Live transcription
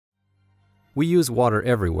We use water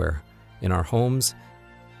everywhere, in our homes,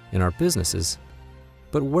 in our businesses.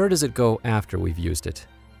 But where does it go after we've used it?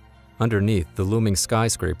 Underneath the looming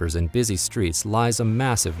skyscrapers and busy streets lies a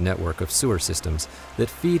massive network of sewer systems that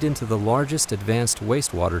feed into the largest advanced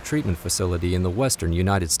wastewater treatment facility in the western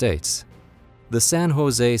United States. The San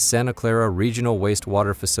Jose-Santa Clara Regional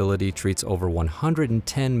Wastewater Facility treats over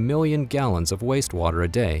 110 million gallons of wastewater a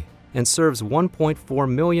day and serves 1.4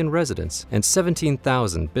 million residents and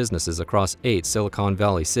 17,000 businesses across 8 Silicon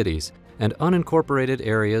Valley cities and unincorporated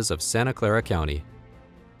areas of Santa Clara County.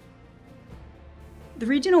 The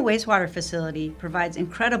Regional Wastewater Facility provides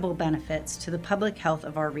incredible benefits to the public health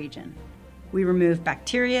of our region. We remove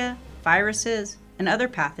bacteria, viruses, and other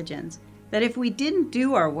pathogens that if we didn't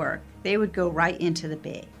do our work, they would go right into the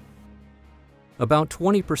bay. About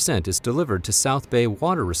 20% is delivered to South Bay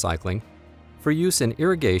Water Recycling for use in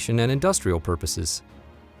irrigation and industrial purposes.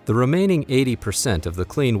 The remaining 80% of the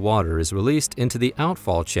clean water is released into the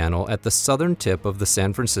outfall channel at the southern tip of the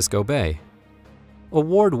San Francisco Bay.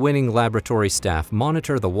 Award-winning laboratory staff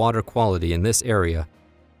monitor the water quality in this area.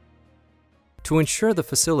 To ensure the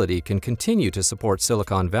facility can continue to support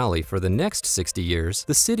Silicon Valley for the next 60 years,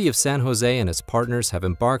 the City of San Jose and its partners have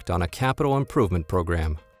embarked on a capital improvement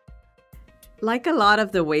program. Like a lot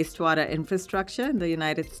of the wastewater infrastructure in the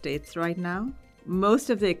United States right now,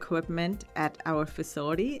 most of the equipment at our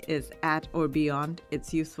facility is at or beyond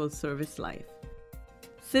its useful service life.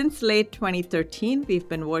 Since late 2013, we've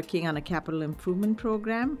been working on a capital improvement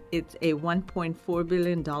program. It's a $1.4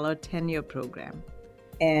 billion 10-year program.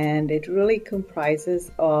 And it really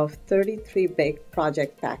comprises of 33 big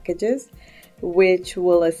project packages, which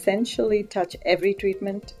will essentially touch every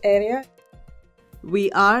treatment area.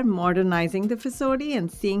 We are modernizing the facility and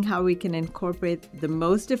seeing how we can incorporate the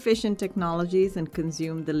most efficient technologies and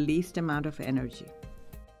consume the least amount of energy.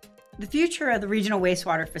 The future of the Regional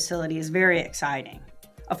Wastewater Facility is very exciting.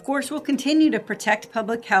 Of course, we'll continue to protect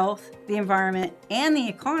public health, the environment, and the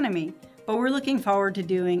economy, but we're looking forward to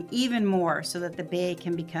doing even more so that the Bay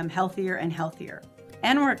can become healthier and healthier.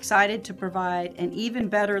 And we're excited to provide an even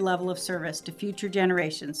better level of service to future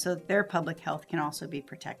generations so that their public health can also be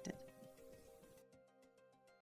protected.